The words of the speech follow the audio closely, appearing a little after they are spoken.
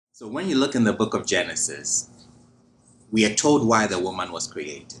So when you look in the book of Genesis, we are told why the woman was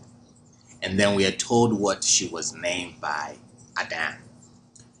created. And then we are told what she was named by Adam.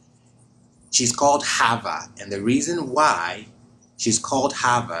 She's called Hava. And the reason why she's called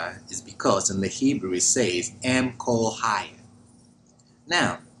Hava is because in the Hebrew it says Em Kol Haya.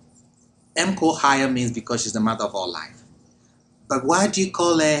 Now, Em Kol Haya means because she's the mother of all life. But why do you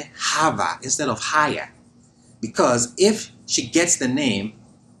call her Hava instead of Haya? Because if she gets the name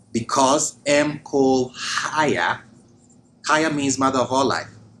because Em Kol Haya, Haya means mother of all life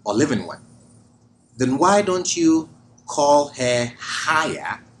or living one, then why don't you call her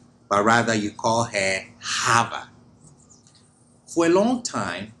Haya, but rather you call her Hava? For a long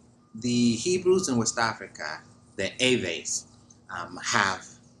time, the Hebrews in West Africa, the Èʋves, have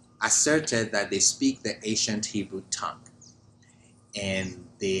asserted that they speak the ancient Hebrew tongue. And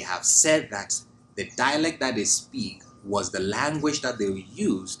they have said that the dialect that they speak was the language that they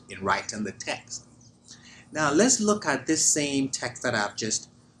used in writing the text. Now let's look at this same text that I've just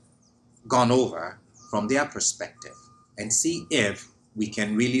gone over from their perspective and see if we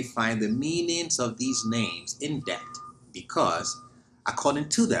can really find the meanings of these names in depth, because according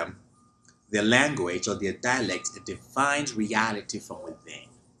to them, their language or their dialect, it defines reality from within.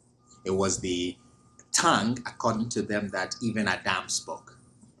 It was the tongue, according to them, that even Adam spoke.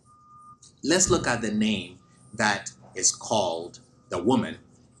 Let's look at the name that is called the woman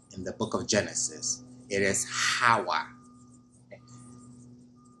in the book of Genesis. It is Hawa.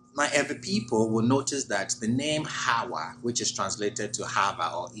 My Èʋve people will notice that the name Hawa, which is translated to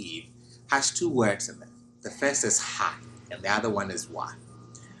Hava or Eve, has two words in it. The first is Ha, and the other one is Wa.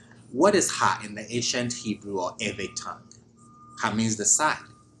 What is Ha in the ancient Hebrew or Èʋve tongue? Ha means the side.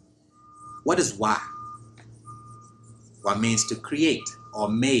 What is Wa? Wa means to create or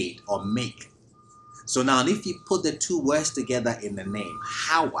made or make. So now if you put the two words together in the name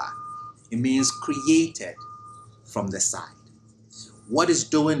Hawa, it means created from the side. What it's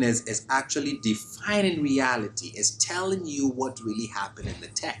doing is actually defining reality, is telling you what really happened in the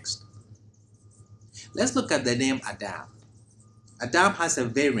text. Let's look at the name Adam. Adam has a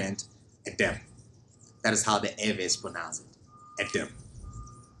variant, Edem. That is how the Èʋves pronounce it, Edem.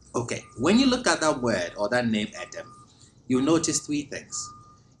 Okay, when you look at that word or that name Edem, you'll notice three things.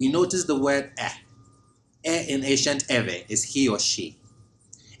 You notice the word in ancient Èʋve is he or she.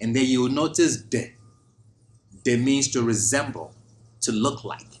 And then you'll notice de. De means to resemble, to look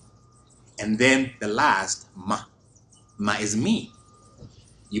like. And then the last, ma. Ma is me.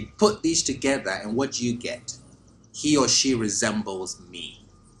 You put these together and what you get? He or she resembles me.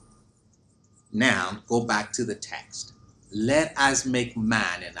 Now, go back to the text. Let us make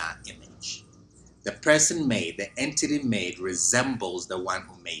man in our image. The person made, the entity made, resembles the one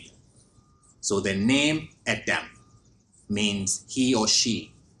who made it. So the name Adam means he or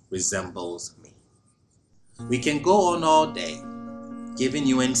she resembles me. We can go on all day giving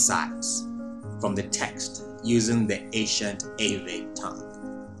you insights from the text using the ancient Èʋve tongue.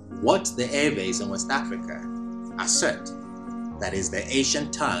 What the Èʋves in West Africa assert, that is the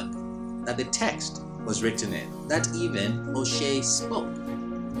ancient tongue that the text was written in, that even Moshe spoke.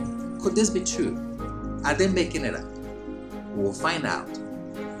 Could this be true? Are they making it up? We'll find out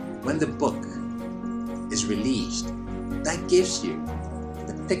when the book is released that gives you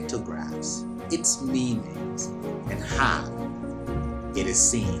the pictographs, its meanings, and how it is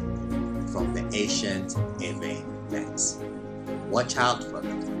seen from the ancient Èʋve text. Watch out for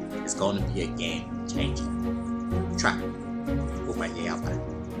it. It's going to be a game changer. Try.